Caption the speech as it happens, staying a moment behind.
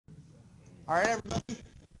All right, everybody,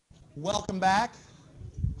 welcome back.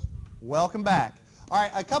 Welcome back. All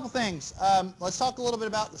right, a couple things. Let's talk a little bit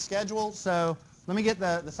about the schedule. So let me get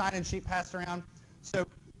the sign-in sheet passed around. So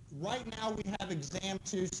right now we have exam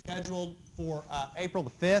 2 scheduled for April the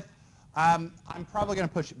 5th. I'm probably going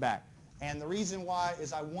to push it back. And the reason why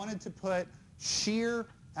is I wanted to put shear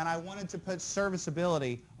and I wanted to put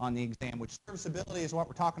serviceability on the exam, which serviceability is what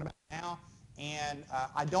we're talking about now. And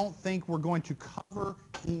I don't think we're going to cover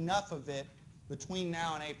enough of it between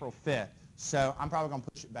now and April 5th. So I'm probably going to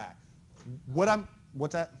push it back.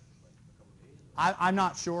 What's that? I'm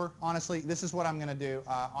not sure, honestly. This is what I'm going to do.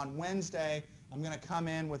 On Wednesday, I'm going to come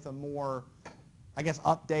in with a more, I guess,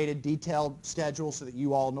 updated, detailed schedule so that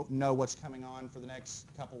you all know what's coming on for the next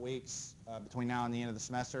couple weeks between now and the end of the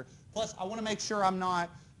semester. Plus, I want to make sure I'm not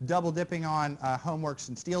double dipping on homeworks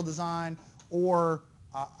and steel design, or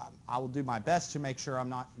I will do my best to make sure I'm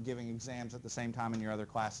not giving exams at the same time in your other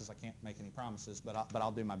classes. I can't make any promises, but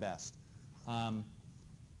I'll do my best. From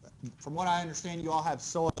what I understand, you all have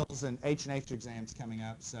soils and H&H exams coming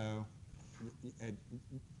up, so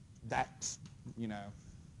that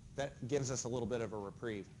gives us a little bit of a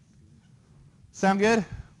reprieve. Sound good?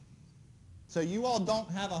 So you all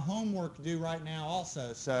don't have a homework due right now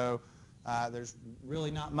also, so there's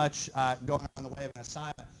really not much going on in the way of an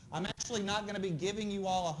assignment. I'm actually not going to be giving you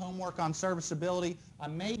all a homework on serviceability. I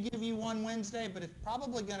may give you one Wednesday, but it's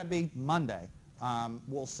probably going to be Monday.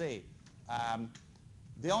 We'll see.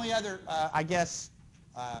 The only other, I guess,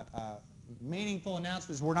 meaningful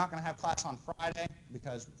announcement is we're not going to have class on Friday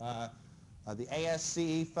because the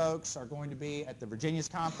ASCE folks are going to be at the Virginia's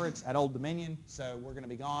conference at Old Dominion, so we're going to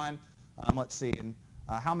be gone. Let's see, and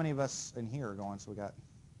how many of us in here are going? So we got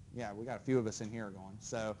a few of us in here are going.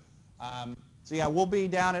 So, yeah, we'll be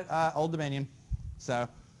down at Old Dominion, so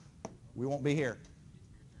we won't be here.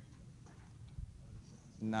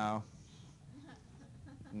 No.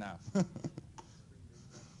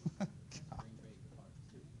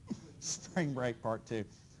 Spring break part 2.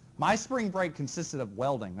 My spring break consisted of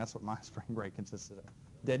welding. That's what my spring break consisted of.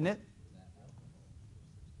 Didn't it?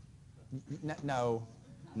 No.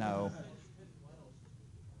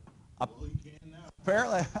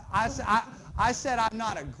 Apparently, I said I'm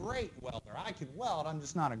not a great welder. I can weld. I'm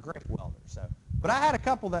just not a great welder. So, but I had a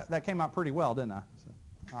couple that came out pretty well, didn't I? So,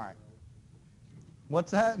 all right.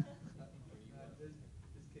 What's that?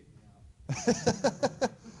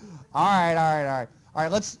 All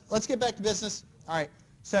right. Let's get back to business. All right.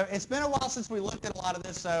 So it's been a while since we looked at a lot of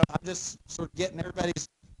this, so I'm just sort of getting everybody's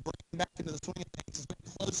brain back into the swing of things. It's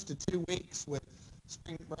been close to 2 weeks with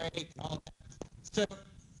spring break and all that. So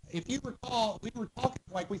if you recall,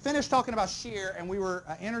 we finished talking about shear, and we were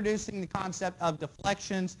introducing the concept of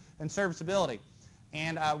deflections and serviceability.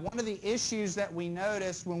 And one of the issues that we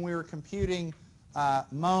noticed when we were computing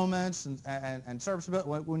moments and serviceability,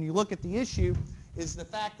 when you look at the issue, is the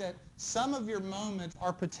fact that some of your moments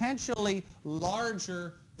are potentially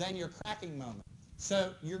larger than your cracking moment.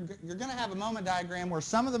 So you're going to have a moment diagram where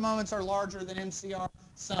some of the moments are larger than MCR,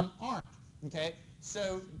 some aren't. Okay?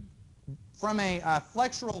 So from a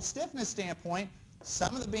flexural stiffness standpoint,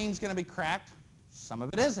 some of the beam's going to be cracked, some of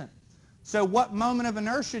it isn't. So what moment of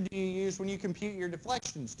inertia do you use when you compute your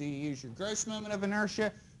deflections? Do you use your gross moment of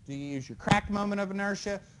inertia? Do you use your cracked moment of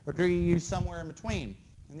inertia? Or do you use somewhere in between?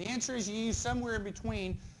 And the answer is you use somewhere in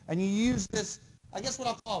between, and you use this, I guess what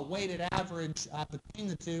I'll call a weighted average between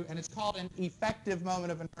the two, and it's called an effective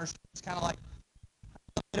moment of inertia. It's kind of like a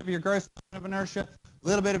little bit of your gross moment of inertia, a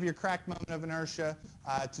little bit of your cracked moment of inertia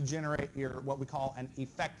to generate your what we call an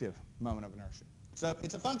effective moment of inertia. So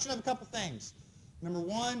it's a function of a couple things. Number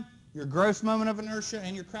one, your gross moment of inertia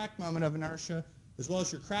and your cracked moment of inertia, as well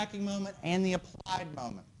as your cracking moment and the applied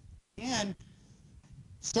moment. And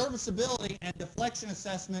serviceability and deflection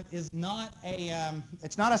assessment is not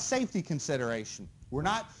it's not a safety consideration. We're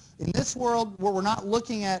not, in this world where we're not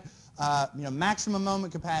looking at maximum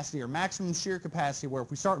moment capacity or maximum shear capacity, where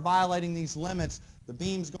if we start violating these limits, the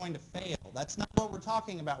beam's going to fail. That's not what we're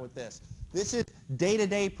talking about with this. This is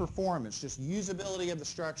day-to-day performance, just usability of the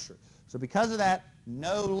structure. So because of that,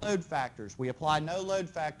 no load factors. We apply no load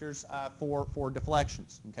factors for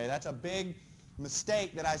deflections. Okay, that's a big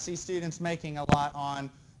mistake that I see students making a lot on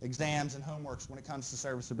exams and homeworks when it comes to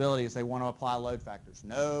serviceability is they want to apply load factors.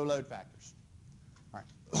 No load factors. All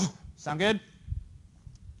right. Sound good?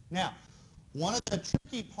 Now, one of the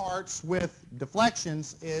tricky parts with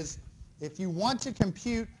deflections is if you want to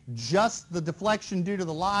compute just the deflection due to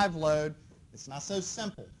the live load, it's not so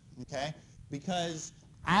simple, okay? Because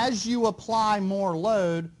as you apply more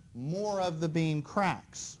load, more of the beam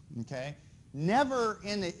cracks, okay? Never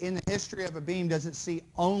in the history of a beam does it see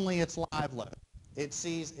only its live load. it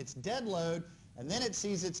sees its dead load, and then it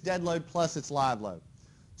sees its dead load plus its live load.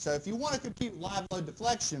 So if you want to compute live load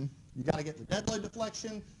deflection, you got to get the dead load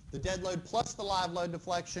deflection, the dead load plus the live load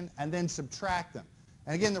deflection, and then subtract them.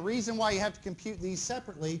 And again, the reason why you have to compute these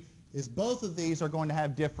separately is both of these are going to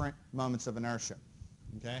have different moments of inertia.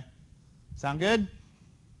 Okay? Sound good?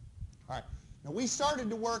 All right. Now we started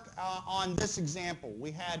to work on this example.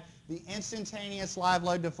 We had the instantaneous live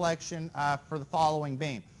load deflection for the following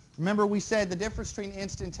beam. Remember we said the difference between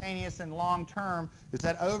instantaneous and long-term is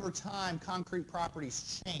that over time concrete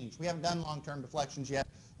properties change. We haven't done long-term deflections yet,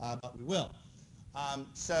 but we will.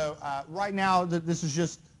 Right now this is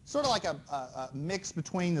just sort of like a mix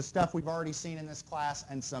between the stuff we've already seen in this class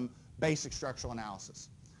and some basic structural analysis.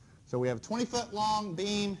 So we have a 20-foot long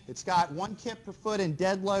beam. It's got 1 kip per foot in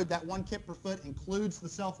dead load. That 1 kip per foot includes the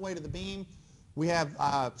self-weight of the beam. We have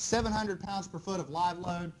 700 pounds per foot of live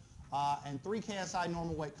load and 3 KSI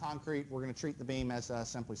normal weight concrete. We're going to treat the beam as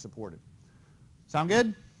simply supported. Sound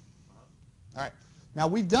good? All right. Now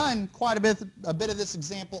we've done quite a bit of this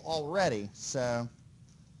example already. So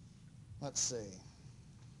let's see.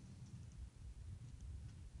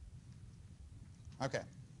 Okay.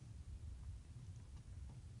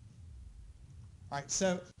 All right,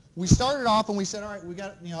 so we started off and we said, all right, we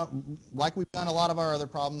got, like we've done a lot of our other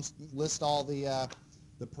problems, list all the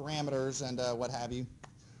parameters and what have you.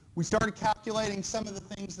 We started calculating some of the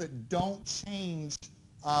things that don't change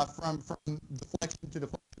from deflection to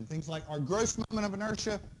deflection. Things like our gross moment of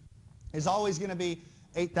inertia is always going to be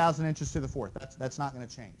 8,000 inches to the fourth. That's not going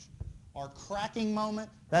to change. Our cracking moment,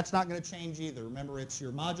 that's not going to change either. Remember, it's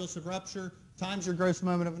your modulus of rupture times your gross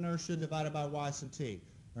moment of inertia divided by y sub t.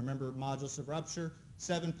 Remember, modulus of rupture,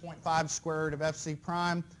 7.5 square root of FC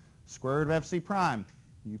prime, square root of FC prime.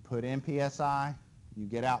 You put in PSI, you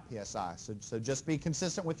get out PSI. So just be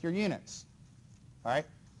consistent with your units. All right?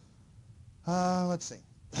 Let's see.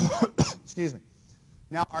 Excuse me.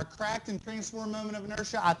 Now, our cracked and transformed moment of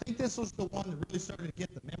inertia, I think this was the one that really started to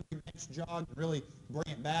get the memory banks jogged and really bring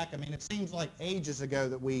it back. I mean, it seems like ages ago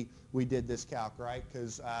that we did this calc, right?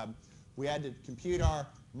 Because we had to compute our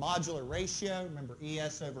modular ratio, remember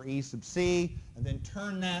ES over E sub C, and then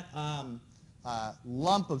turn that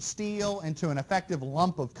lump of steel into an effective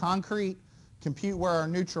lump of concrete, compute where our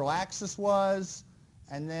neutral axis was,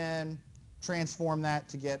 and then transform that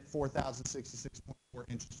to get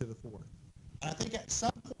 4,066.4 inches to the fourth. I think at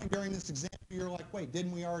some point during this example, you're like, wait,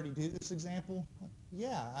 didn't we already do this example?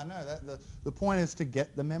 Yeah, I know. The point is to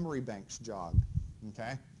get the memory banks jogged.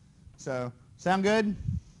 Okay? So, sound good?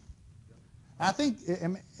 I think,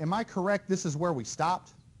 am I correct, this is where we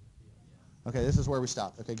stopped? Okay, this is where we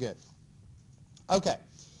stopped. Okay, good. Okay,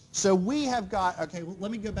 so we have got, okay,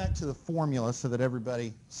 let me go back to the formula so that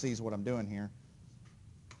everybody sees what I'm doing here.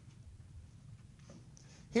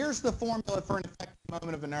 Here's the formula for an effective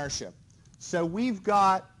moment of inertia. So we've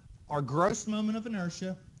got our gross moment of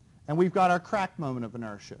inertia, and we've got our cracked moment of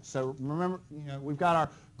inertia. So remember, we've got our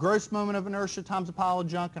gross moment of inertia times a pile of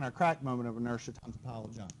junk and our cracked moment of inertia times a pile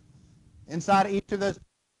of junk. Inside of each of those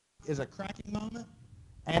is a cracking moment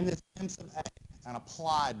and this M sub A, an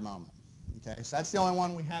applied moment. Okay, so that's the only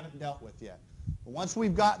one we haven't dealt with yet. But once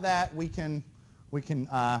we've got that, we can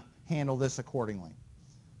handle this accordingly.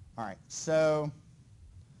 All right, so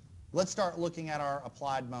let's start looking at our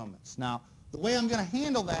applied moments. Now, the way I'm going to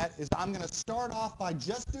handle that is I'm going to start off by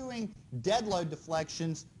just doing dead load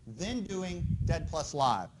deflections, then doing dead plus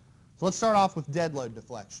live. So let's start off with dead load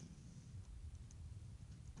deflection.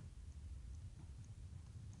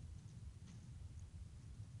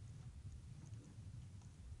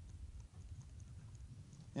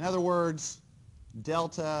 In other words,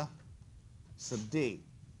 delta sub D.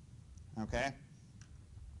 Okay?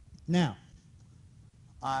 Now,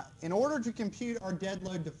 in order to compute our dead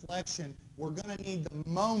load deflection, we're going to need the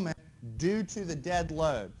moment due to the dead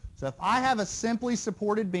load. So if I have a simply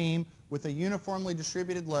supported beam with a uniformly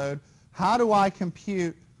distributed load, how do I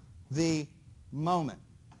compute the moment?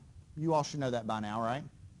 You all should know that by now, right?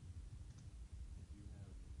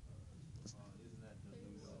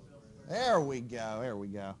 There we go. There we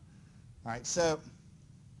go. All right, so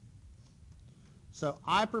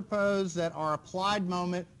I propose that our applied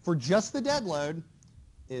moment for just the dead load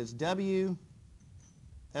is W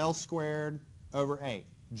L squared over 8,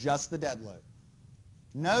 just the dead load.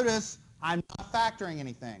 Notice I'm not factoring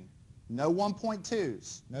anything. No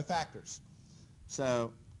 1.2s, no factors.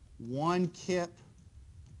 So 1 kip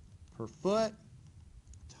per foot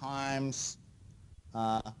times,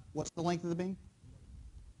 what's the length of the beam?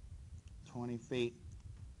 20 feet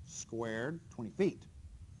squared, 20 feet.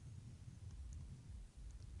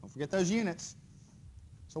 Don't forget those units.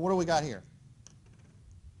 So what do we got here?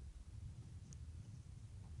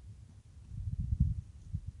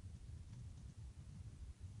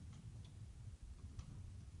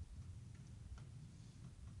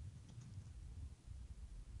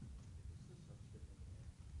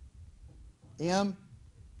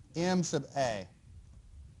 M sub A.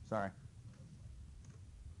 Sorry.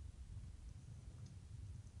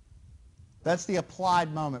 That's the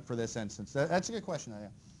applied moment for this instance. That's a good question, though. Yeah.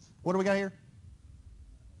 What do we got here?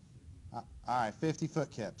 All right,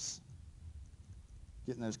 50-foot kips.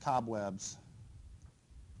 Getting those cobwebs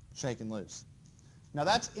shaken loose. Now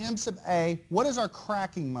that's M sub A. What is our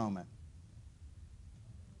cracking moment?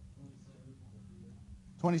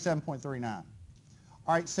 27.39. All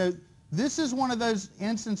right, so this is one of those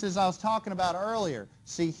instances I was talking about earlier.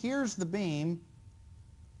 See, here's the beam,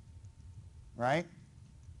 right?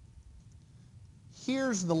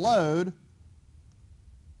 Here's the load.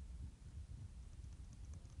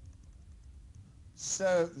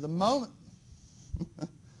 So the moment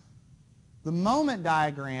the moment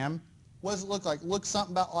diagram, what does it look like? It looks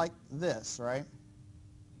something about like this, right?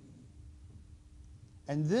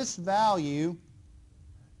 And this value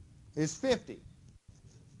is 50.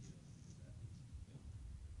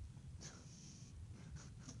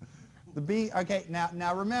 The B, okay,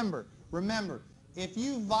 now remember, if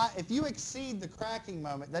you exceed the cracking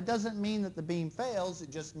moment, that doesn't mean that the beam fails,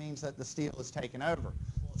 it just means that the steel is taken over.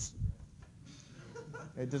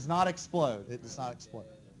 It does not explode. It does not explode.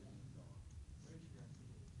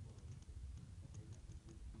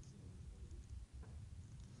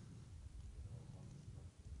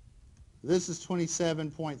 This is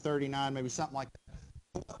 27.39, maybe something like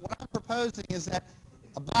that. What I'm proposing is that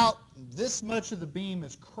about this much of the beam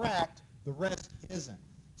is cracked, the rest isn't.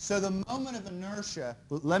 So the moment of inertia,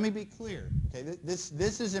 let me be clear, okay, this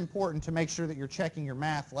is important to make sure that you're checking your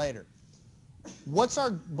math later. What's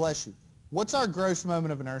our gross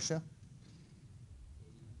moment of inertia?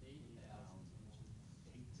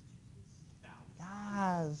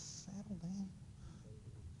 Guys, settle down.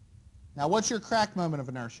 Now what's your crack moment of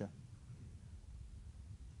inertia?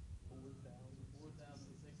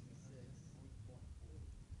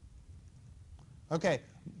 Okay,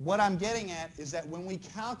 what I'm getting at is that when we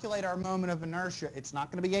calculate our moment of inertia, it's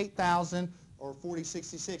not going to be 8,000 or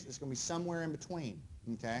 4066. It's going to be somewhere in between.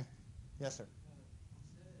 Okay? Yes, sir.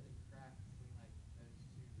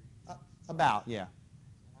 About, yeah.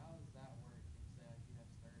 How does that work? Say you have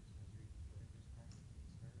stirrups in this region, or just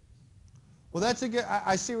cranking stirrups? Well, that's a good.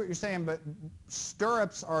 I see what you're saying, but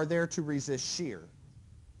stirrups are there to resist shear.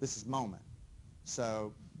 This is moment,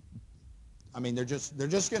 so I mean they're just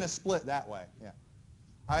going to split that way. Yeah.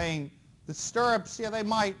 I mean the stirrups, yeah, they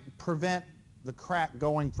might prevent the crack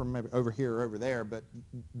going from maybe over here or over there, but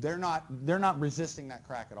they're not resisting that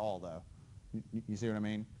crack at all, though. You see what I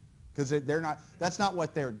mean? Because they're not. That's not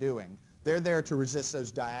what they're doing. They're there to resist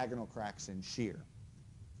those diagonal cracks in shear.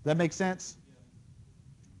 Does that make sense?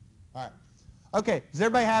 Yeah. All right. Okay. Does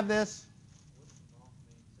everybody have this?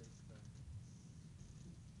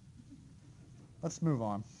 Let's move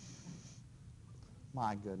on.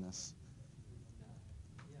 My goodness.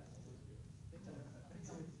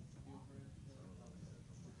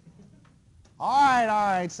 All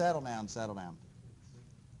right. Settle down. Settle down.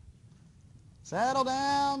 Settle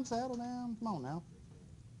down. Settle down. Come on now.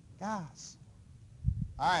 Guys.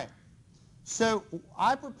 All right. So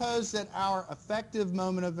I propose that our effective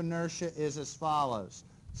moment of inertia is as follows.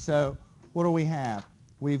 So what do we have?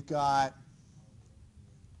 We've got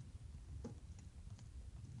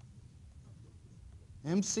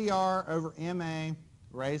MCR over MA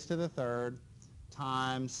raised to the third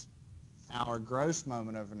times our gross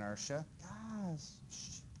moment of inertia. Guys.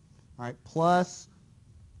 All right. Plus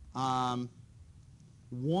 1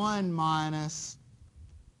 minus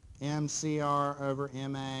MCR over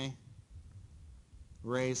MA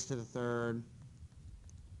raised to the third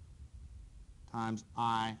times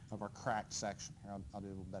I of our cracked section. Here, I'll do a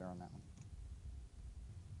little better on that one.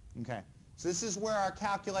 Okay, so this is where our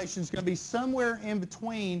calculation is going to be somewhere in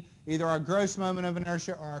between either our gross moment of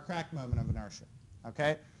inertia or our cracked moment of inertia.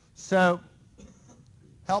 Okay, so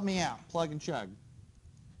help me out, plug and chug.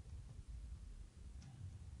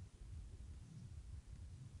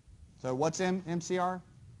 So what's MCR?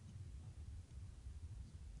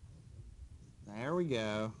 There we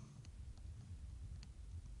go.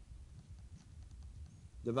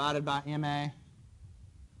 Divided by MA.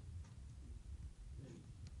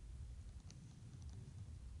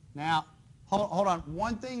 Now, hold on.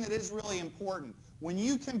 One thing that is really important. When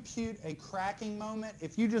you compute a cracking moment,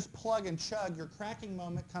 if you just plug and chug, your cracking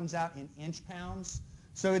moment comes out in inch pounds.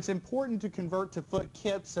 So it's important to convert to foot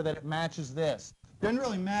kips so that it matches this. Doesn't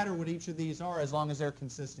really matter what each of these are as long as they're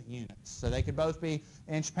consistent units. So they could both be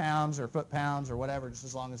inch pounds or foot pounds or whatever, just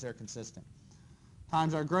as long as they're consistent.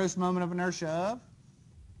 Times our gross moment of inertia of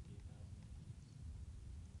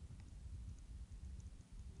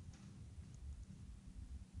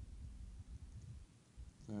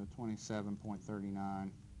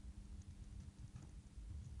 27.39,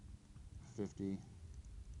 50.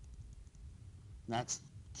 That's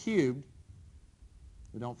cubed,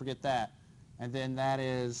 but don't forget that. And then that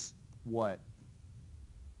is what?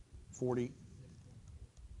 40.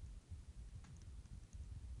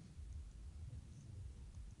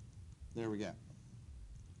 There we go.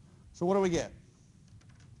 So what do we get?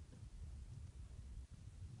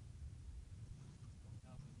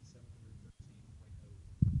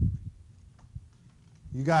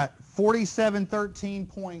 You got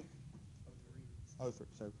 4713.03. So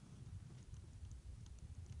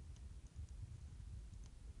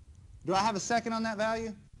do I have a second on that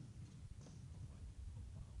value?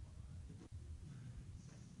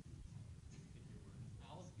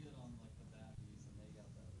 I was good on like the values and they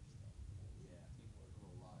got the other stuff. Yeah, teamwork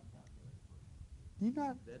a lot calculator.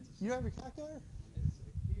 You have your calculator? It's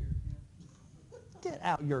here, Get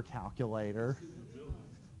out your calculator.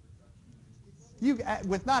 You,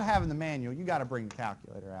 with not having the manual, you got to bring the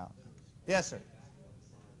calculator out. Yes, sir.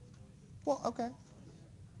 Well, okay.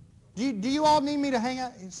 Do you all need me to hang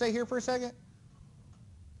out and stay here for a second?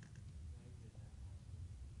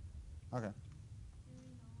 Okay.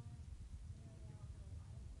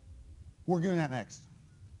 We're doing that next.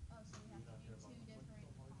 Oh, so we have to do two different.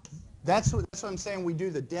 That's what I'm saying. We do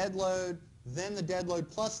the dead load, then the dead load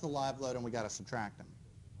plus the live load, and we got to subtract them.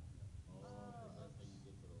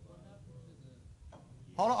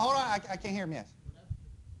 Hold on. I can't hear him. Yes.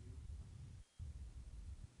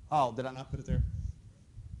 Oh, did I not put it there?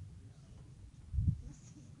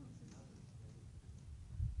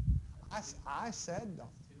 I said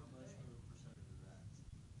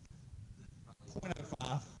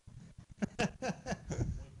 0.05.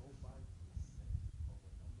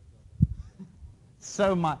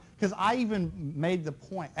 So because I even made the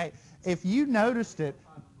point. Hey, if you noticed it,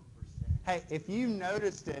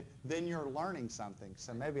 then you're learning something.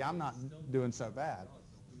 So maybe I'm not doing so bad.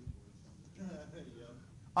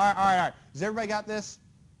 All right. Has everybody got this?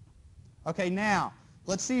 Okay, now,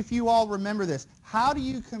 let's see if you all remember this. How do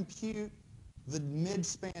you compute the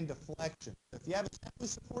mid-span deflection? If you have a simply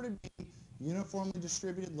supported beam, uniformly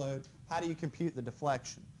distributed load, how do you compute the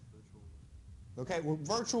deflection? Okay, well,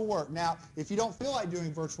 virtual work. Now, if you don't feel like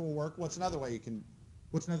doing virtual work, what's another thing you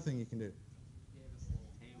can do?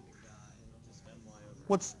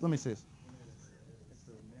 Let me see this.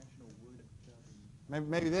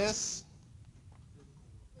 Maybe this. Wait,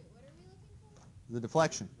 what are we looking for? The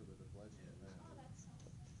deflection. Oh, that's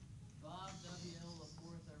 5WL to the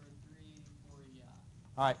fourth over 3 4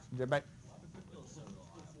 All right, everybody.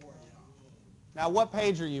 Now, what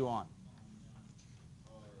page are you on?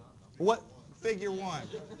 What figure 1?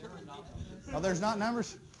 Oh, there's not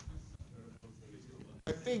numbers?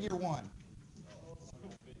 Figure 1.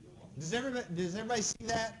 Does everybody see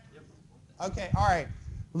that? Okay, all right.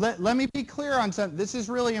 Let me be clear on something. This is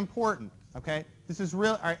really important, okay? This is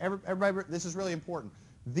real. All right, everybody, this is really important.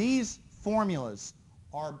 These formulas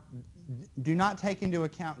do not take into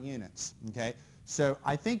account units, okay? So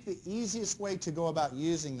I think the easiest way to go about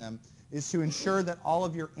using them is to ensure that all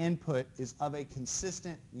of your input is of a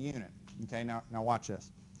consistent unit. Okay, now watch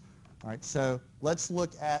this. All right, so let's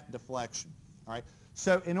look at deflection. All right,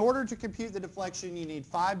 so in order to compute the deflection, you need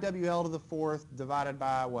 5WL to the fourth divided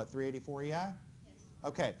by what, 384 EI? Yes.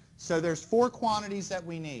 Okay, so there's 4 quantities that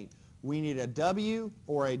we need. We need a W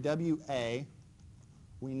or a WA.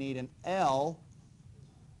 We need an L.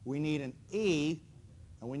 We need an E,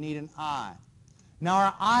 and we need an I. Now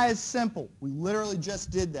our I is simple. We literally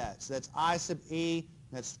just did that. So that's I sub E.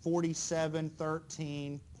 That's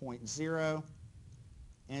 4713.0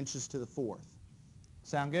 inches to the fourth.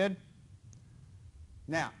 Sound good?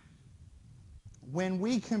 Now, when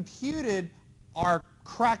we computed our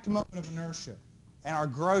cracked moment of inertia and our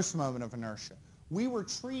gross moment of inertia, we were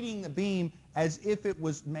treating the beam as if it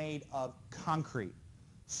was made of concrete.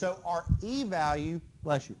 So our E value,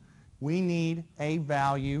 bless you, we need a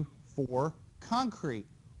value for concrete.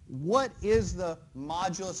 What is the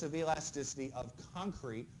modulus of elasticity of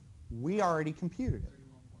concrete? We already computed it.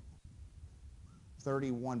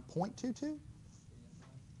 31.22?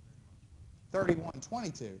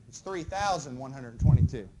 3122. It's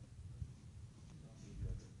 3,122.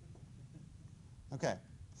 Okay,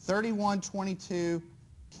 3122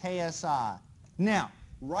 KSI. Now,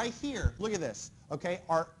 right here, look at this. Okay,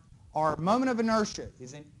 our moment of inertia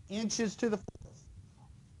is in inches to the fourth.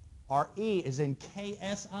 Our E is in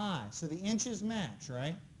KSI, so the inches match,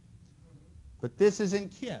 right? But this is in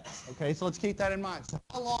KISS. Okay, so let's keep that in mind. So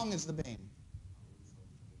how long is the beam?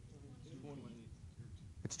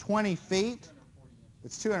 It's 20 feet.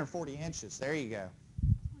 It's 240 inches. There you go.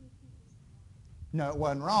 No, it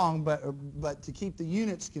wasn't wrong, but to keep the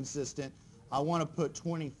units consistent, I want to put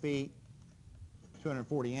 20 feet,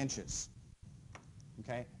 240 inches.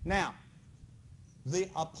 Okay? Now, the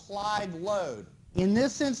applied load. In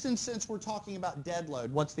this instance, since we're talking about dead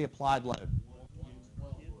load, what's the applied load?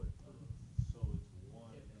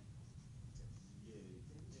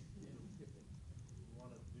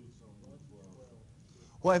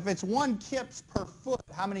 Well, if it's 1 kips per foot,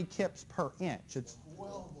 how many kips per inch? It's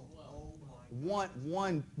 12. Oh my.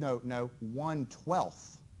 1/12.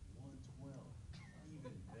 112.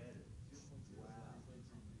 Even better. Wow.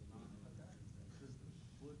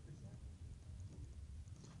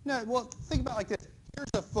 No, well, think about it like this.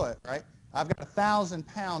 Here's a foot, right? I've got 1,000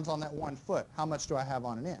 pounds on that 1 foot. How much do I have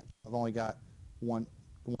on an inch? I've only got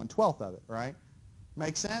 1/12 of it, right?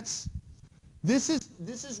 Make sense? This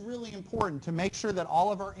is really important to make sure that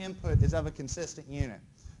all of our input is of a consistent unit.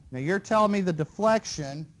 Now you're telling me the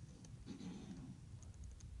deflection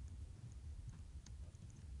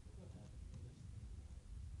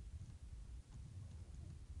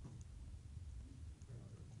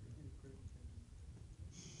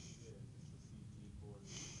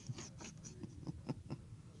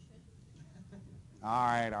All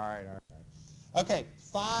right. Okay,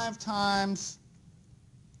 5 times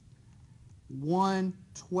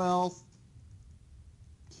 1/12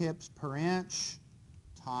 kips per inch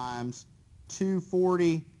times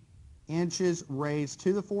 240 inches raised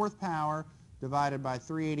to the 4th power divided by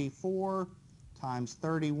 384 times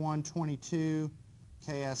 3122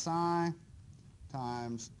 KSI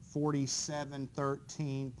times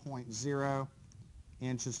 4713.0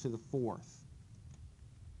 inches to the 4th.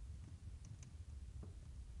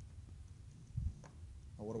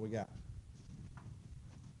 Well, what do we got?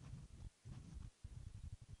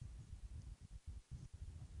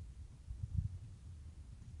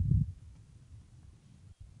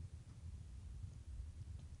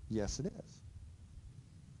 Yes, it is.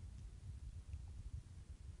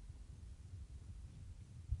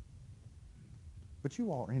 But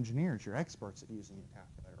you all are engineers. You're experts at using your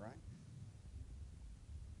calculator, right?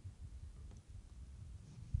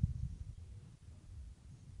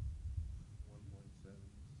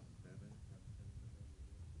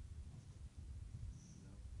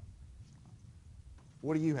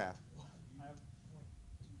 What do you have? I have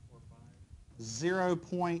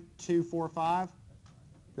 0.245. 0.245?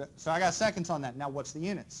 So I got seconds on that. Now what's the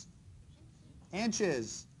units?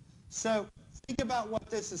 Inches. So think about what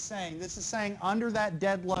this is saying. This is saying under that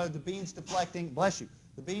dead load, the beam's deflecting, bless you,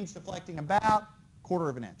 the beam's deflecting about 1/4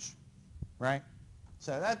 of an inch, right?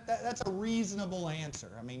 So that's a reasonable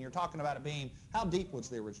answer. I mean, you're talking about a beam. How deep was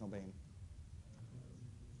the original beam?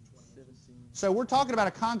 17. So we're talking about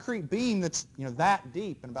a concrete beam that's, that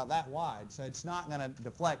deep and about that wide. So it's not going to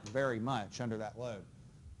deflect very much under that load.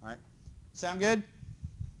 All right? Sound good?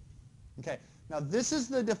 Okay. Now this is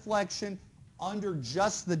the deflection under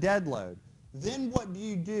just the dead load. Then what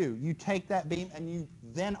do? You take that beam and you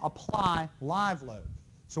then apply live load.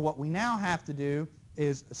 So what we now have to do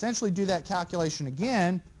is essentially do that calculation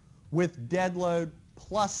again with dead load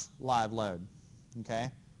plus live load.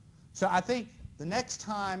 Okay? So I think the next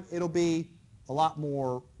time it'll be a lot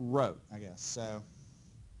more rote, I guess. So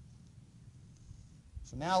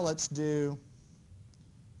now let's do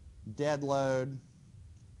dead load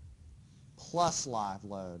plus live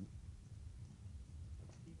load.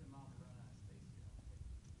 Keep in mind we're running out of space here.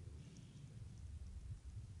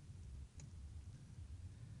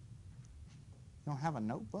 You don't have a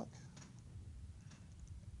notebook?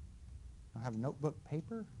 You don't have notebook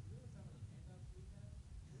paper?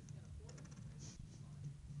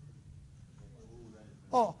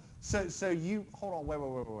 Oh, so you, hold on,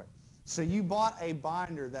 wait. So you bought a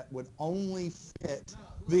binder that would only fit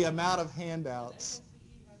the amount of handouts. SCE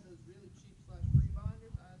had those really cheap /free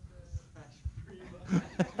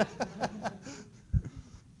binders.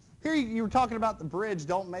 Here you were talking about the bridge.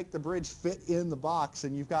 Don't make the bridge fit in the box,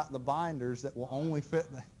 and you've got the binders that will only fit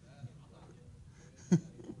the...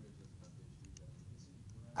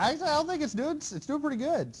 Actually, I don't think it's doing pretty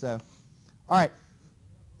good. So, all right.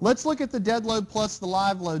 Let's look at the dead load plus the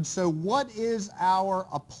live load. So what is our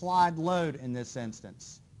applied load in this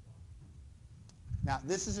instance? Now,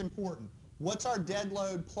 this is important. What's our dead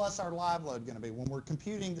load plus our live load going to be when we're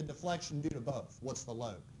computing the deflection due to both? What's the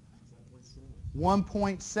load?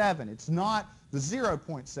 1.7. It's not the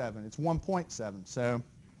 0.7. It's 1.7. So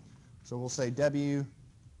we'll say WD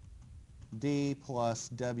plus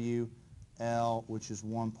WL, which is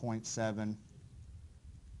 1.7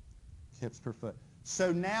 kips per foot.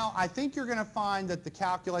 So now I think you're going to find that the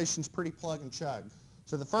calculation's pretty plug and chug.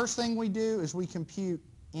 So the first thing we do is we compute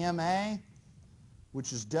MA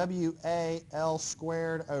which is WAL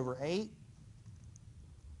squared over 8.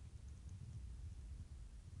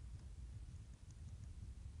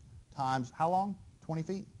 Times how long? 20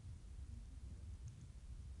 feet?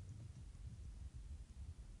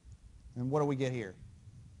 And what do we get here?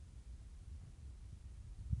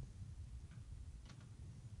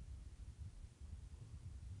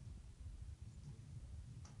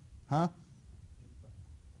 Huh?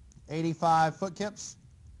 85 foot kips?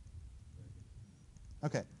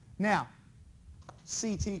 Okay. Now,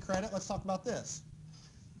 CT credit, let's talk about this.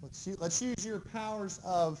 Let's use your powers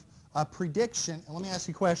of prediction, and let me ask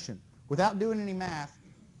you a question. Without doing any math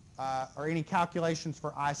or any calculations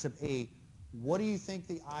for I sub E, what do you think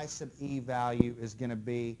the I sub E value is going to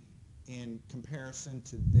be in comparison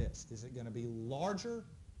to this? Is it going to be larger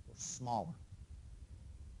or smaller?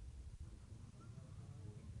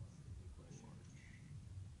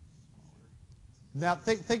 Now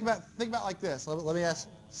think about like this. Let me ask.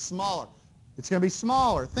 Smaller. It's going to be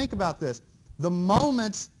smaller. Think about this. The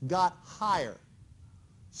moments got higher,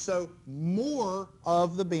 so more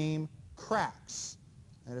of the beam cracks.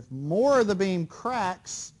 And if more of the beam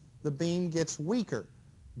cracks, the beam gets weaker.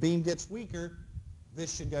 Beam gets weaker,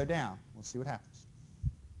 this should go down. Let's see what happens.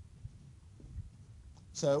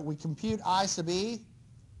 So we compute I sub E.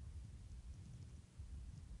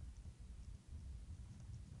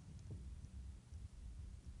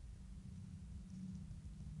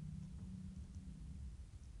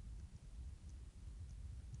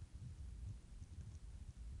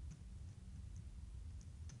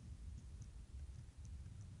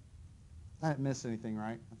 I didn't miss anything,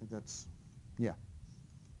 right? I think that's, yeah.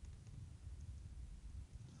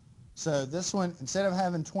 So this one, instead of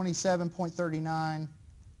having 27.39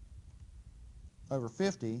 over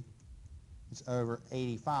 50, it's over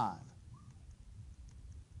 85.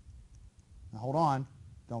 Now hold on,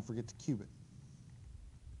 don't forget to cube it.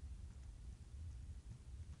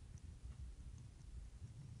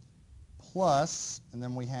 Plus, and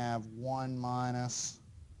then we have 1 minus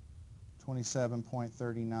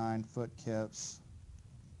 27.39 foot kips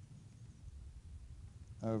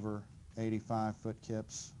over 85 foot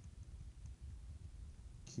kips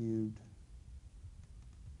cubed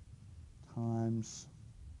times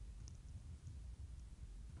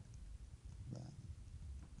that.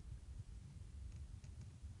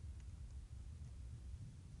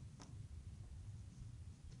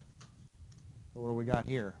 So what do we got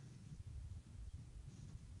here?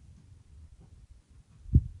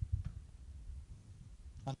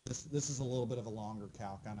 This is a little bit of a longer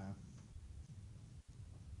calc, I know.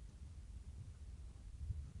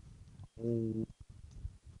 Oh.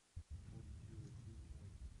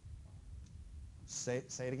 Say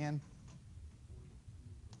it again.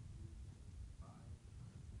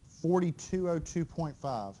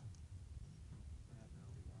 4202.5.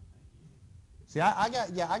 See, I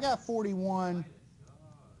got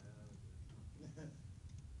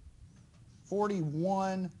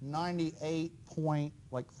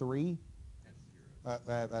 4198.3.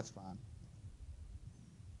 That's fine.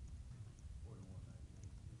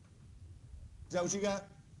 Is that what you got?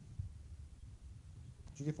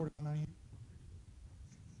 Did you get 4198?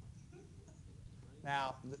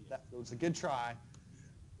 Now, that was a good try.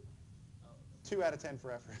 2 out of 10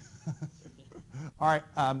 for effort. All right.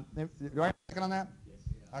 Do I have a second on that? Yes.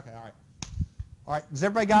 Okay, all right. All right, has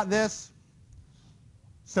everybody got this?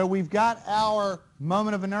 So we've got our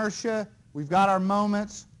moment of inertia. We've got our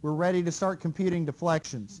moments. We're ready to start computing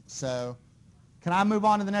deflections. So can I move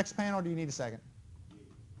on to the next panel, or do you need a second?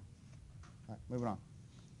 All right, moving on.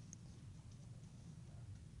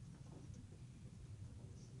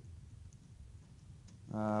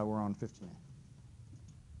 We're on 15.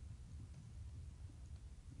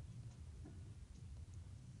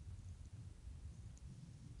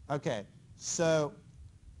 Okay, so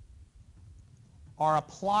our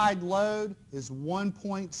applied load is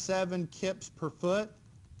 1.7 kips per foot,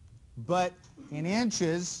 but in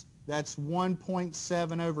inches, that's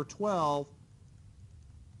 1.7 over 12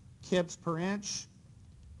 kips per inch.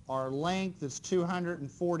 Our length is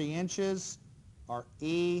 240 inches. Our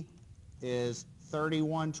E is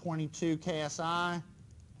 3122 KSI.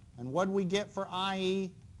 And what did we get for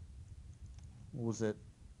IE? What was it?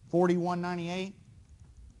 4198?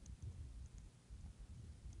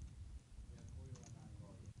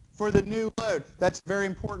 For the new load. That's a very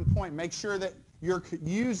important point. Make sure you're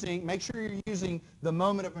using the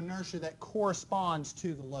moment of inertia that corresponds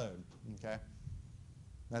to the load. Okay?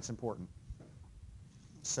 That's important.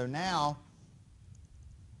 So now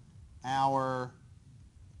our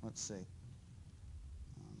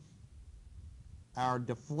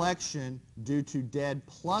deflection due to dead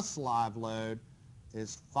plus live load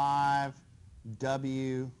is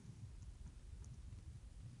 5W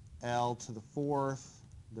L to the fourth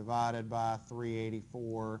divided by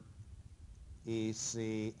 384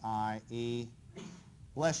 ECIE,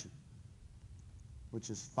 bless you, which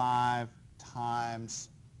is 5 times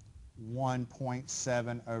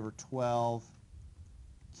 1.7 over 12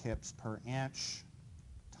 kips per inch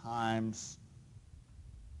times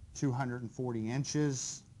 240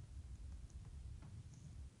 inches,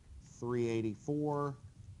 384,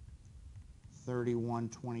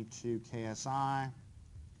 3122 KSI,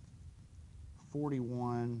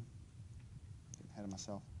 41, getting ahead of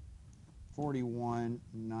myself,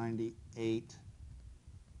 4198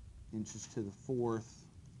 inches to the fourth.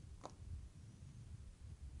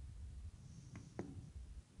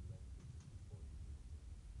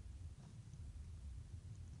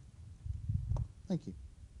 Thank you.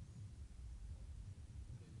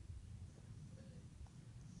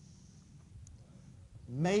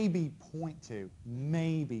 Maybe 0.2,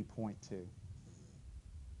 maybe 0.2.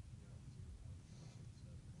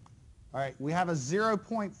 All right, we have a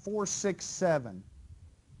 0.467.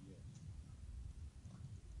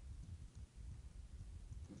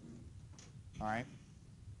 All right.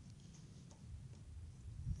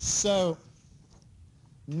 So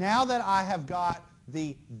now that I have got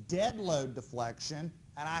the dead load deflection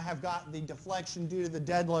and I have got the deflection due to the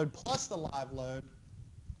dead load plus the live load,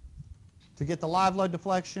 to get the live load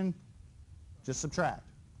deflection, just subtract.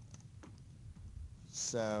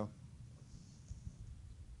 So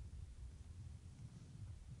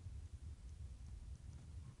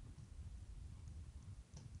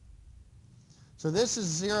this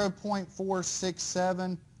is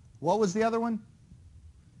 0.467. What was the other one?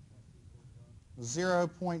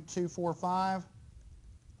 0.245.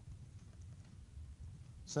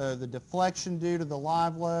 So the deflection due to the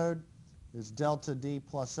live load is delta D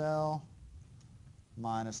plus L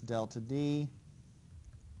minus delta D.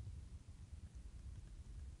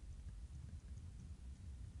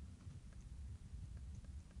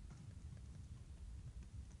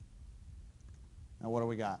 Now what do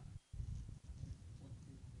we got?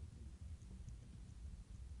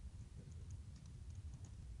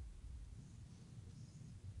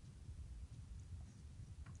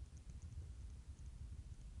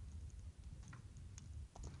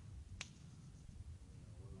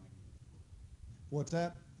 What's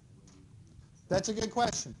that? That's a good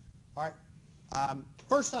question. All right.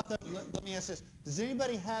 First off, let me ask this. Does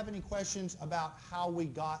anybody have any questions about how we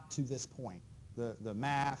got to this point? The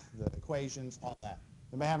math, the equations, all that.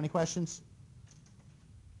 Anybody have any questions?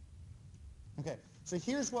 Okay. So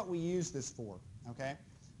here's what we use this for, okay?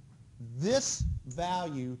 This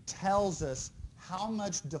value tells us how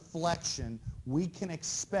much deflection we can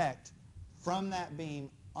expect from that beam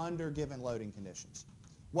under given loading conditions.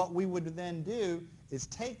 What we would then do is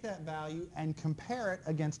take that value and compare it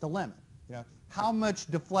against a limit. You know, how much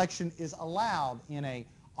deflection is allowed in a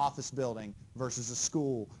office building versus a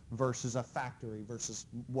school versus a factory versus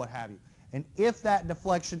what have you. And if that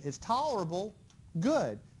deflection is tolerable,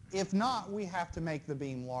 good. If not, we have to make the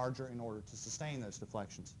beam larger in order to sustain those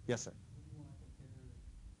deflections. Yes, sir? Would you want to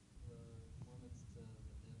compare the limits to the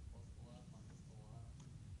dead plus the live, not just the live?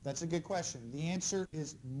 That's a good question. The answer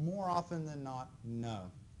is more often than not, no.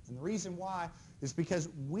 And the reason why is because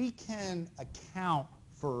we can account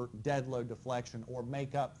for dead load deflection or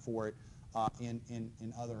make up for it in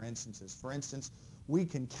other instances. For instance, we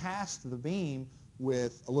can cast the beam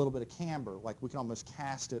with a little bit of camber, like we can almost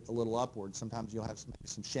cast it a little upward. Sometimes you'll have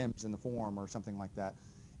some shims in the form or something like that.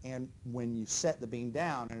 And when you set the beam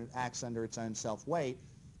down and it acts under its own self-weight,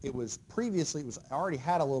 it already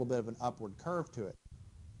had a little bit of an upward curve to it.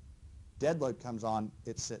 Dead load comes on,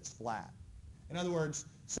 it sits flat. In other words,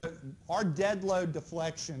 so our dead load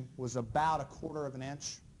deflection was about 1/4 of an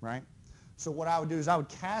inch, right? So what I would do is I would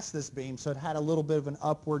cast this beam so it had a little bit of an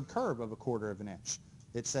upward curve of 1/4 of an inch.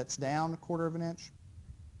 It sets down 1/4 of an inch,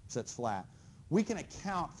 sets flat. We can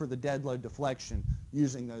account for the dead load deflection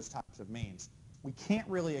using those types of means. We can't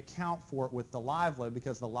really account for it with the live load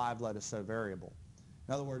because the live load is so variable.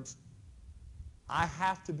 In other words, I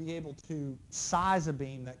have to be able to size a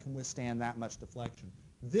beam that can withstand that much deflection.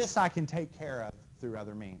 This I can take care of through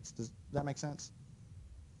other means. Does that make sense?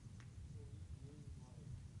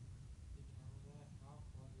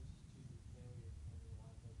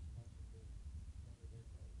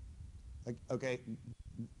 Okay,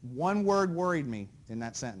 one word worried me in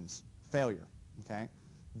that sentence, failure, okay?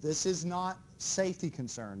 This is not safety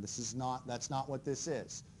concern. That's not what this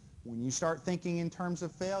is. When you start thinking in terms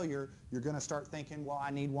of failure, you're going to start thinking, well,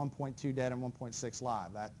 I need 1.2 dead and 1.6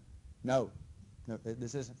 live. No,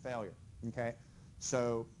 this isn't failure, okay?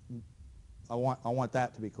 So I want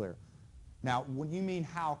that to be clear. Now, when you mean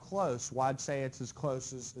how close, well, I'd say it's as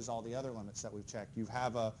close as all the other limits that we've checked. You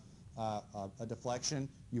have a deflection,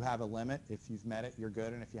 you have a limit. If you've met it, you're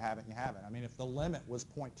good, and if you haven't, you haven't. I mean, if the limit was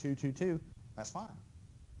 0.222, that's fine.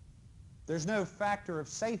 There's no factor of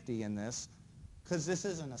safety in this because this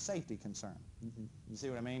isn't a safety concern. You see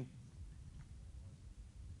what I mean?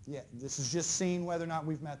 Yeah, this is just seeing whether or not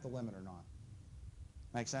we've met the limit or not.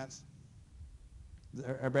 Make sense?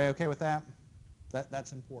 Everybody okay with that?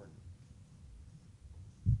 That's important.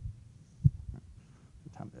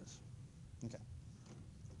 What time it is? Okay.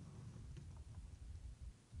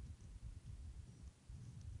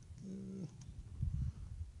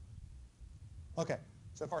 Okay,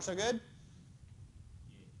 so far so good?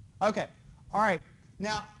 Okay, all right.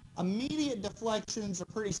 Now, immediate deflections are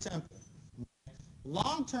pretty simple.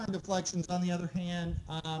 Long-term deflections, on the other hand,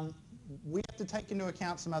 we have to take into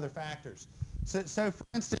account some other factors. So for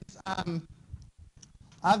instance,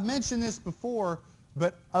 I've mentioned this before,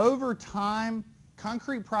 but over time,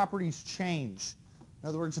 concrete properties change. In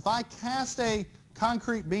other words, if I cast a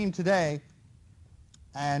concrete beam today,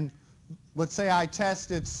 and let's say I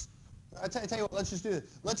test its, I tell you what, let's just do this.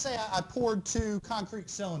 Let's say I poured 2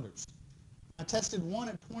 concrete cylinders. I tested one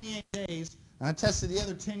at 28 days, and I tested the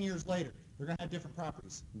other 10 years later. They're going to have different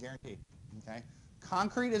properties, guaranteed. Okay?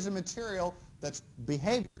 Concrete is a material that's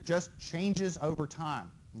behavior just changes over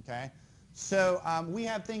time. Okay? So we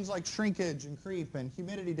have things like shrinkage and creep and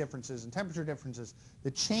humidity differences and temperature differences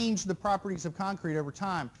that change the properties of concrete over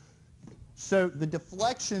time. So the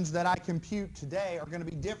deflections that I compute today are going to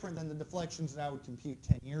be different than the deflections that I would compute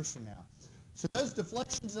 10 years from now. So those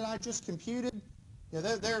deflections that I just computed, you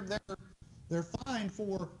know, they're fine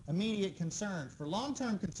for immediate concerns. For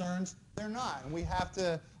long-term concerns, they're not, and we have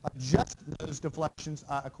to adjust those deflections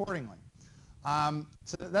accordingly.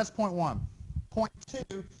 So that's point one. Point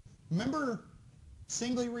two, remember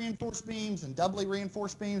singly reinforced beams and doubly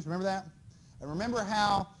reinforced beams? Remember that? And remember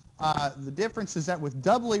how the difference is that with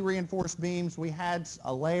doubly reinforced beams, we had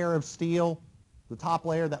a layer of steel, the top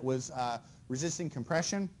layer that was resisting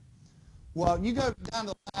compression. Well, you go down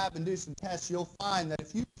to the lab and do some tests, you'll find that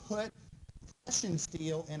if you put compression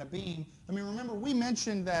steel in a beam, I mean, remember we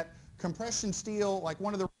mentioned that compression steel, like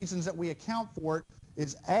one of the reasons that we account for it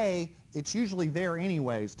is A, it's usually there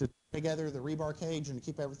anyways to put together the rebar cage and to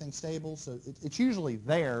keep everything stable, so it's usually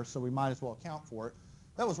there, so we might as well account for it.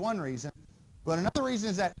 That was one reason. But another reason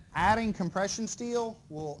is that adding compression steel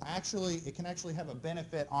it can actually have a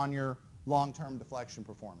benefit on your long-term deflection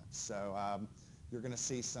performance. So you're going to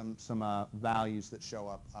see some values that show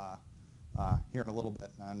up here in a little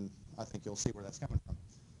bit, and I think you'll see where that's coming from.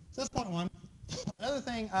 So that's point one. Another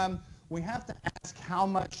thing, we have to ask how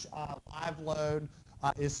much live load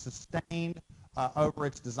is sustained over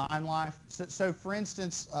its design life. So for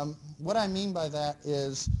instance, what I mean by that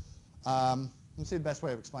is, let me see the best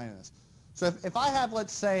way of explaining this. So if I have,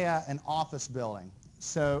 let's say, an office building,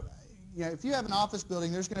 so you know, if you have an office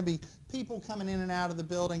building, there's going to be people coming in and out of the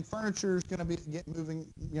building, furniture is going to be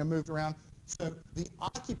moved around. So the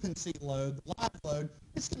occupancy load, the live load,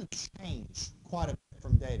 it's going to change quite a bit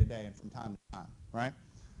from day to day and from time to time, right?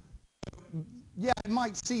 Yeah, it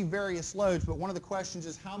might see various loads, but one of the questions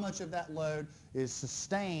is how much of that load is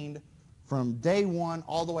sustained from day one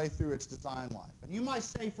all the way through its design life. And you might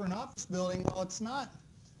say for an office building, well, it's not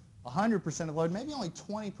 100% of the load, maybe only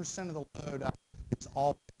 20% of the load is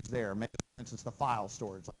always there. Maybe, for instance, the file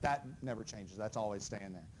storage, like that never changes. That's always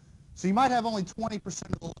staying there. So you might have only 20%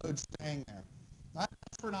 of the load staying there.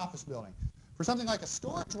 That's for an office building. For something like a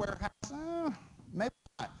storage warehouse, maybe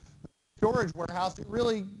not. Storage warehouse, it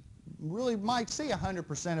really might see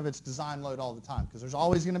 100% of its design load all the time because there's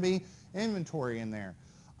always going to be inventory in there.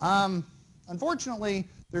 Unfortunately,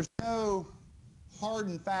 there's no hard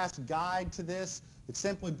and fast guide to this. It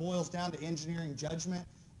simply boils down to engineering judgment.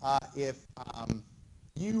 If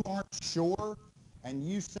you aren't sure and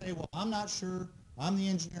you say, well, I'm not sure, I'm the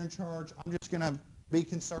engineer in charge, I'm just going to be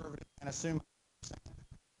conservative and assume 100%.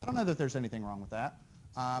 I don't know that there's anything wrong with that.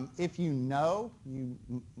 If you know, you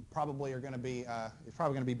probably are going to be, it's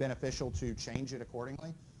probably going to be beneficial to change it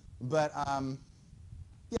accordingly. But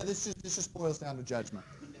yeah, this just boils down to judgment.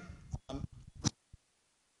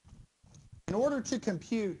 In order to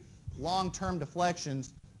compute long-term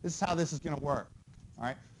deflections, this is how this is going to work. All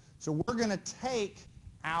right. So we're going to take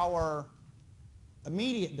our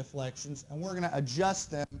immediate deflections and we're going to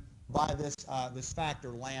adjust them by this factor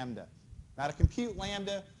lambda. Now to compute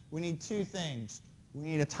lambda, we need two things. We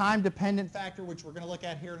need a time-dependent factor, which we're going to look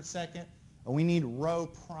at here in a second, and we need rho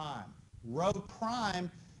prime. Rho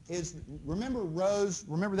prime is, remember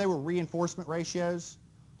they were reinforcement ratios?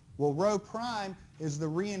 Well, rho prime is the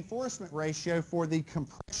reinforcement ratio for the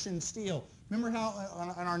compression steel. Remember how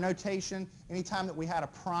in our notation, anytime that we had a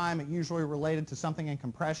prime, it usually related to something in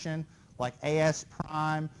compression, like AS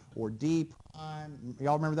prime or D prime.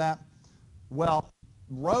 Y'all remember that? Well,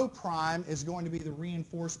 rho prime is going to be the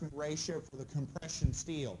reinforcement ratio for the compression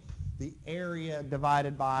steel, the area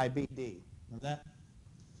divided by BD. Remember that?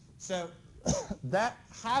 So that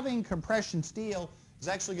having compression steel is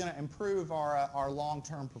actually going to improve our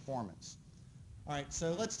long-term performance. All right,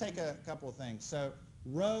 so let's take a couple of things. So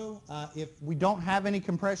rho, if we don't have any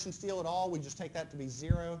compression steel at all, we just take that to be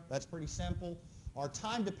 0. That's pretty simple. Our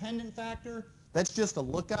time-dependent factor, that's just a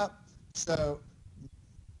lookup. So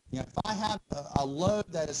if I have a load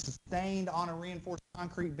that is sustained on a reinforced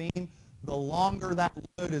concrete beam, the longer that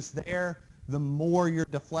load is there, the more your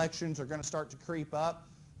deflections are going to start to creep up.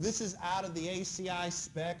 This is out of the ACI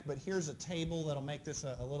spec, but here's a table that'll make this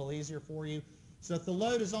a little easier for you. So if the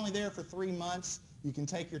load is only there for 3 months, you can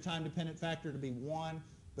take your time-dependent factor to be 1.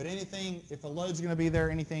 But anything, if a load's going to be there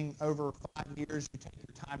anything over 5 years, you take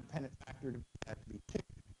your time-dependent factor to be 2.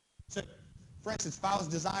 So, for instance, if I was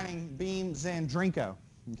designing beams in Drinko,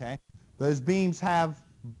 okay, those beams are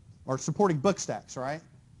supporting book stacks, right?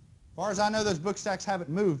 As far as I know, those book stacks haven't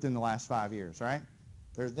moved in the last 5 years, right?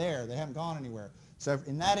 They're there. They haven't gone anywhere. So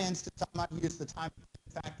in that instance, I might use the time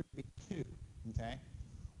factor to be 2, okay?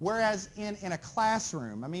 Whereas in a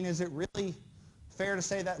classroom, I mean, is it really fair to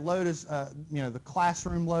say that load is, the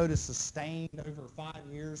classroom load is sustained over 5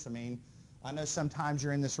 years? I mean, I know sometimes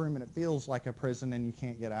you're in this room and it feels like a prison and you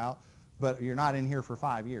can't get out, but you're not in here for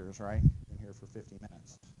 5 years, right? You're in here for 50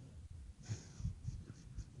 minutes.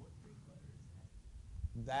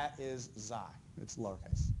 That is Xi. It's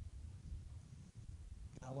lowercase.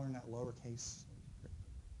 Gotta learn that lowercase.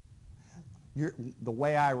 The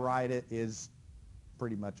way I write it is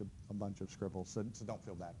pretty much a bunch of scribbles, so don't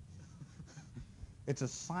feel bad. It's a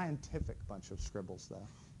scientific bunch of scribbles, though.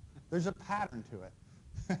 There's a pattern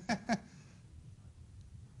to it.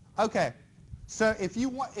 Okay, so if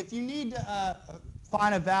you need to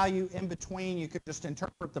find a value in between, you could just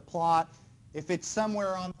interpret the plot. If it's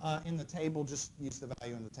somewhere in the table, just use the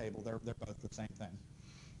value in the table. They're both the same thing.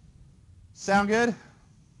 Sound good?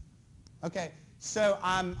 Okay, so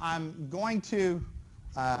I'm going to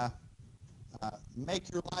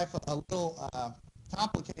make your life a little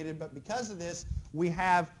complicated, but because of this, we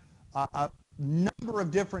have a number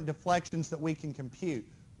of different deflections that we can compute.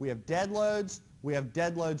 We have dead loads. We have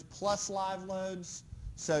dead loads plus live loads.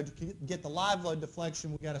 So to get the live load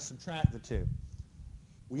deflection, we've got to subtract the 2.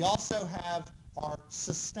 We also have our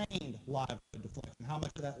sustained live load deflection. How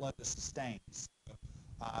much of that load is sustained? So,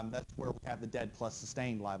 that's where we have the dead plus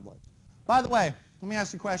sustained live load. By the way, let me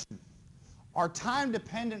ask you a question. Our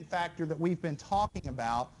time-dependent factor that we've been talking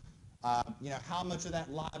about, how much of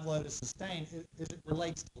that live load is sustained, it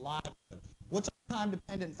relates to live load. What's our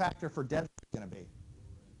time-dependent factor for dead load going to be?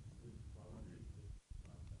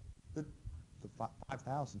 The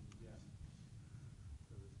 5,000.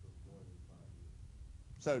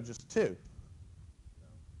 So just 2.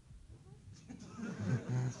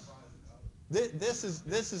 This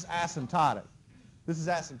is asymptotic. This is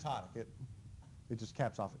asymptotic. It just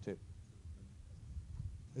caps off at 2.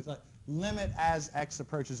 It's like limit as x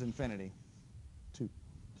approaches infinity. 2.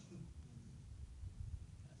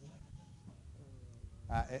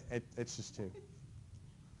 It's just 2. In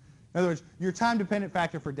other words, your time-dependent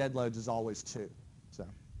factor for dead loads is always 2. So.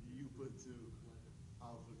 You put 2,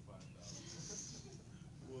 I'll put 5,000.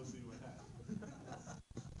 We'll see what happens.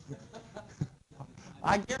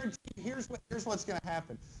 I guarantee you, here's what's going to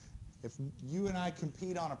happen. If you and I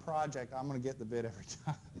compete on a project, I'm going to get the bid every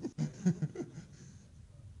time.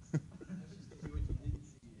 What you didn't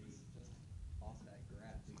see is just off that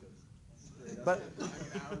graph because But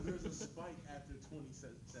there's a spike after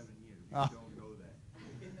 27 years. You don't know that.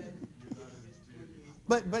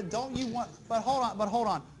 But don't you want? But hold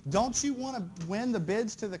on. Don't you want to win the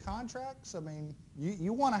bids to the contracts? I mean,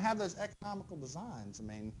 you want to have those economical designs. I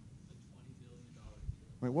mean,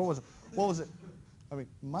 what was it? I mean,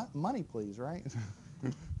 money, please, right?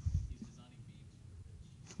 he's designing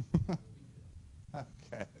beams for pitch.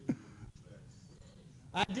 Okay.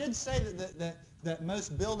 I did say that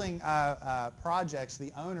most building projects,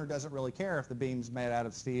 the owner doesn't really care if the beam's made out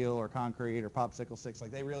of steel or concrete or popsicle sticks.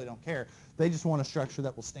 Like, they really don't care. They just want a structure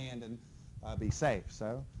that will stand and be safe.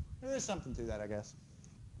 So there is something to that, I guess.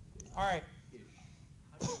 All right.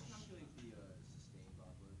 How do you calculate the sustained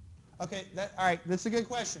live load? Okay, all right, that's a good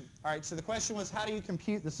question. All right, so the question was, how do you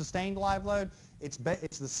compute the sustained live load? It's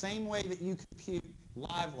the same way that you compute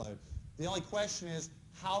live load. The only question is,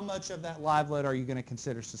 how much of that live load are you going to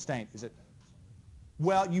consider sustained? Is it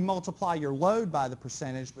Well, you multiply your load by the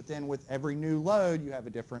percentage, but then with every new load, you have a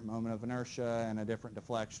different moment of inertia and a different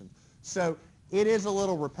deflection. So it is a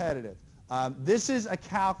little repetitive. This is a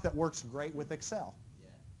calc that works great with Excel.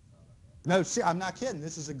 No, see, I'm not kidding.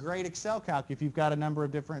 This is a great Excel calc if you've got a number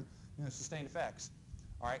of different sustained effects.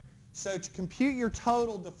 All right. So to compute your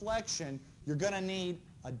total deflection, you're going to need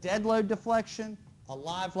a dead load deflection, a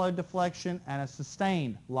live load deflection, and a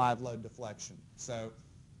sustained live load deflection. So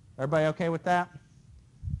everybody okay with that?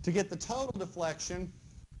 To get the total deflection,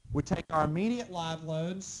 we take our immediate live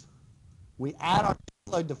loads, we add our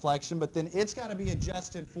dead load deflection, but then it's got to be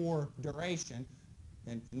adjusted for duration,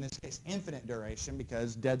 and in this case infinite duration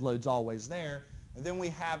because dead load's always there. And then we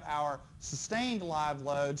have our sustained live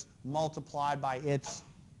loads multiplied by its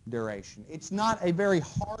duration. It's not a very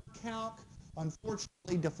hard calc.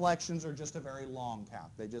 Unfortunately, deflections are just a very long calc.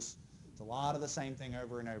 It's a lot of the same thing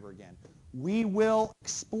over and over again. We will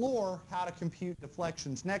explore how to compute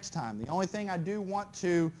deflections next time. The only thing I do want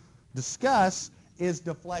to discuss is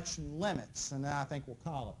deflection limits, and then I think we'll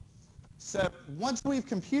call it. So once we've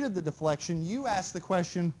computed the deflection, you ask the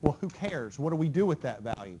question, well, who cares? What do we do with that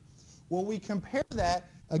value? Well, we compare that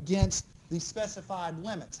against the specified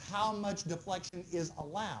limits. How much deflection is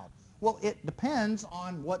allowed? Well, it depends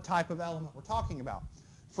on what type of element we're talking about.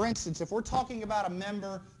 For instance, if we're talking about a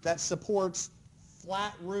member that supports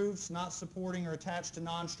flat roofs, not supporting or attached to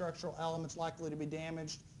non-structural elements likely to be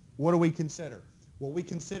damaged, what do we consider? Well, we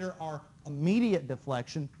consider our immediate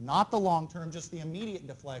deflection, not the long-term, just the immediate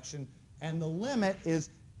deflection, and the limit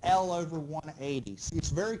is L over 180. See, it's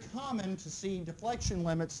very common to see deflection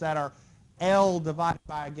limits that are L divided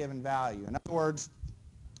by a given value. In other words,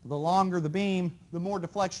 the longer the beam, the more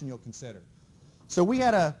deflection you'll consider. So we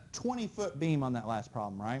had a 20-foot beam on that last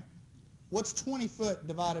problem, right? What's 20 foot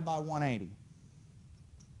divided by 180?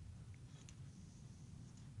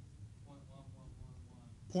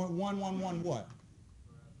 0.1111 what?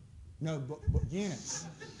 No, but units.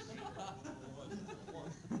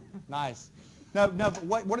 Nice. No, but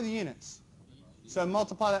what are the units? So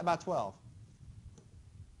multiply that by 12.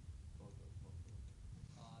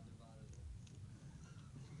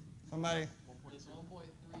 Somebody? It's 1.333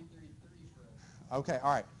 for us. Okay,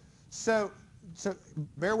 all right. So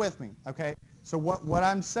bear with me, okay? So what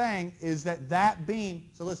I'm saying is that beam,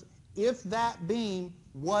 so listen, if that beam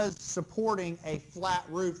was supporting a flat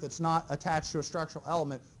roof that's not attached to a structural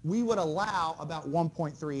element, we would allow about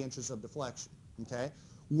 1.3 inches of deflection, okay?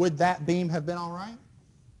 Would that beam have been all right?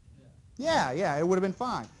 Yeah, it would have been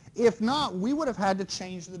fine. If not, we would have had to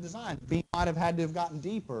change the design. The beam might have had to have gotten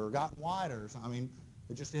deeper or gotten wider. I mean,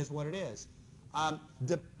 it just is what it is.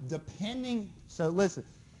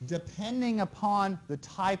 Depending upon the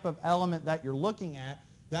type of element that you're looking at,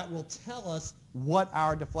 that will tell us what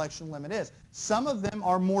our deflection limit is. Some of them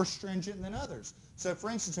are more stringent than others. So for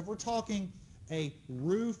instance, if we're talking a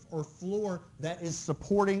roof or floor that is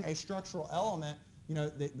supporting a structural element,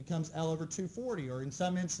 that becomes L over 240, or in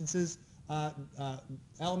some instances,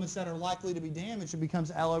 elements that are likely to be damaged, it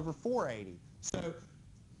becomes L over 480. So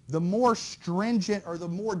the more stringent or the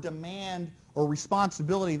more demand or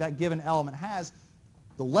responsibility that given element has,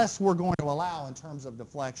 the less we're going to allow in terms of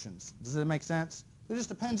deflections. Does that make sense? It just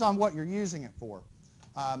depends on what you're using it for.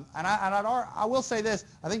 And I will say this,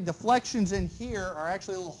 I think deflections in here are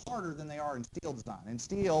actually a little harder than they are in steel design. In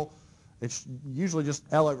steel, it's usually just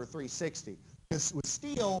L over 360. Because with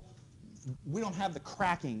steel, we don't have the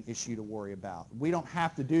cracking issue to worry about. We don't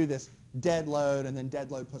have to do this dead load and then dead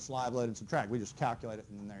load plus live load and subtract. We just calculate it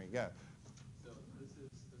and then there you go. So this is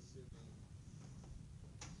assuming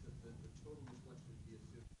that the total deflection would be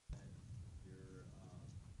assuming that you're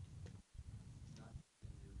not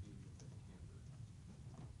getting your beam within camber.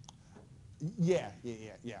 Yeah.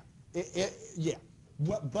 Yeah.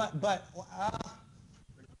 But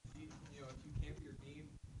If you camber your beam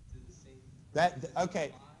to the same.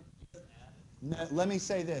 okay. No, let me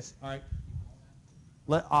say this. All right.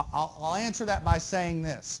 I'll answer that by saying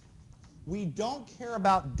this. We don't care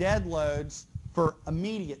about dead loads for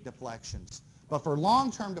immediate deflections, but for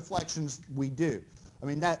long-term deflections, we do. I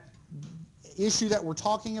mean, that issue that we're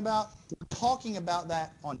talking about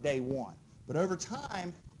that on day one. But over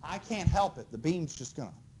time, I can't help it. The beam's just going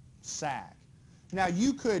to sag. Now,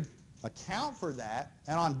 you could account for that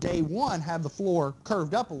and on day one have the floor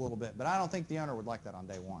curved up a little bit, but I don't think the owner would like that on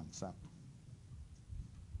day one. So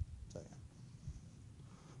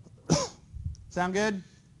yeah. Sound good?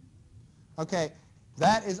 Okay,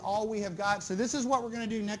 that is all we have got. So this is what we're going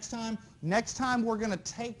to do next time. Next time we're going to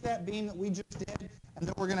take that beam that we just did and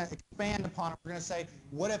then we're going to expand upon it. We're going to say,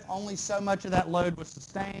 what if only so much of that load was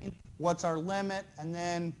sustained? What's our limit? And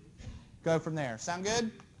then go from there. Sound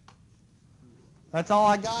good? That's all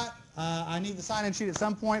I got. I need the sign-in sheet at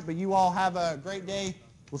some point, but you all have a great day.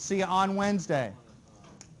 We'll see you on Wednesday.